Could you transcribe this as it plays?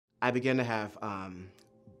I began to have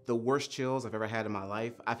the worst chills I've ever had in my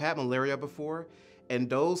life. I've had malaria before, and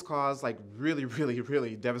those cause like really, really,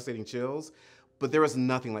 really devastating chills, but there was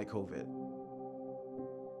nothing like COVID.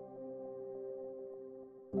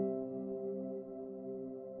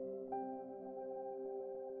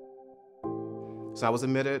 So I was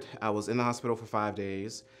admitted, I was in the hospital for 5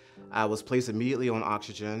 days. I was placed immediately on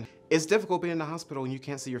oxygen. It's difficult being in the hospital and you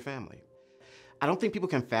can't see your family. I don't think people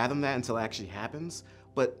can fathom that until it actually happens,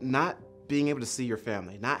 but not being able to see your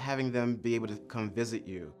family, not having them be able to come visit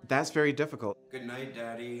you, that's very difficult. Good night,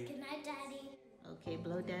 Daddy. Good night, Daddy. Okay,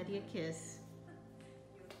 blow Daddy a kiss.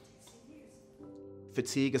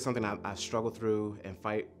 Fatigue is something I struggle through and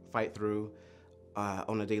fight through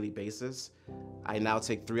on a daily basis. I now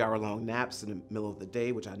take 3-hour-long naps in the middle of the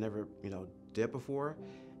day, which I never, did before.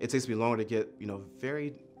 It takes me longer to get,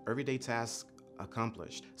 very everyday tasks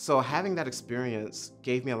accomplished. So having that experience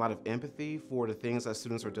gave me a lot of empathy for the things that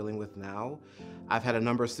students are dealing with now. I've had a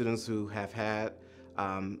number of students who have had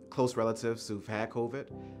close relatives who've had COVID.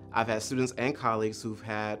 I've had students and colleagues who've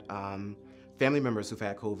had family members who've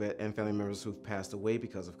had COVID and family members who've passed away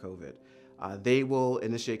because of COVID. They will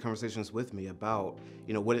initiate conversations with me about,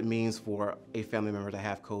 what it means for a family member to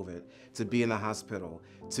have COVID, to be in the hospital,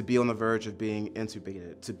 to be on the verge of being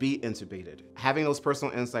intubated, to be intubated. Having those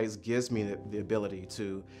personal insights gives me the ability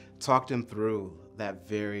to talk them through that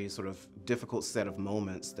very sort of difficult set of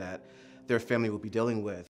moments that their family will be dealing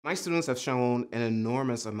with. My students have shown an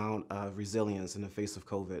enormous amount of resilience in the face of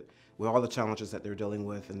COVID, with all the challenges that they're dealing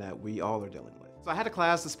with and that we all are dealing with. So I had a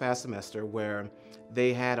class this past semester where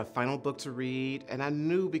they had a final book to read, and I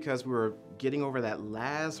knew because we were getting over that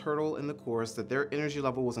last hurdle in the course that their energy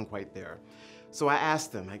level wasn't quite there. So I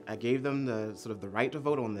asked them, I gave them the right to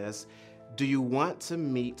vote on this. Do you want to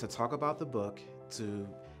meet to talk about the book, to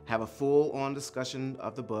have a full-on discussion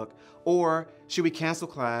of the book, or should we cancel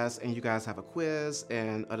class and you guys have a quiz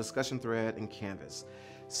and a discussion thread and Canvas?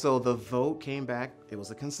 So the vote came back, it was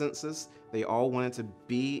a consensus. They all wanted to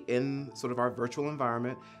be in sort of our virtual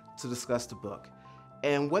environment to discuss the book.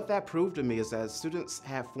 And what that proved to me is that students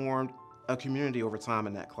had formed a community over time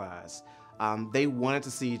in that class. They wanted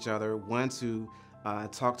to see each other, wanted to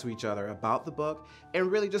talk to each other about the book, and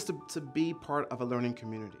really just to be part of a learning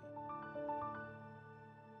community.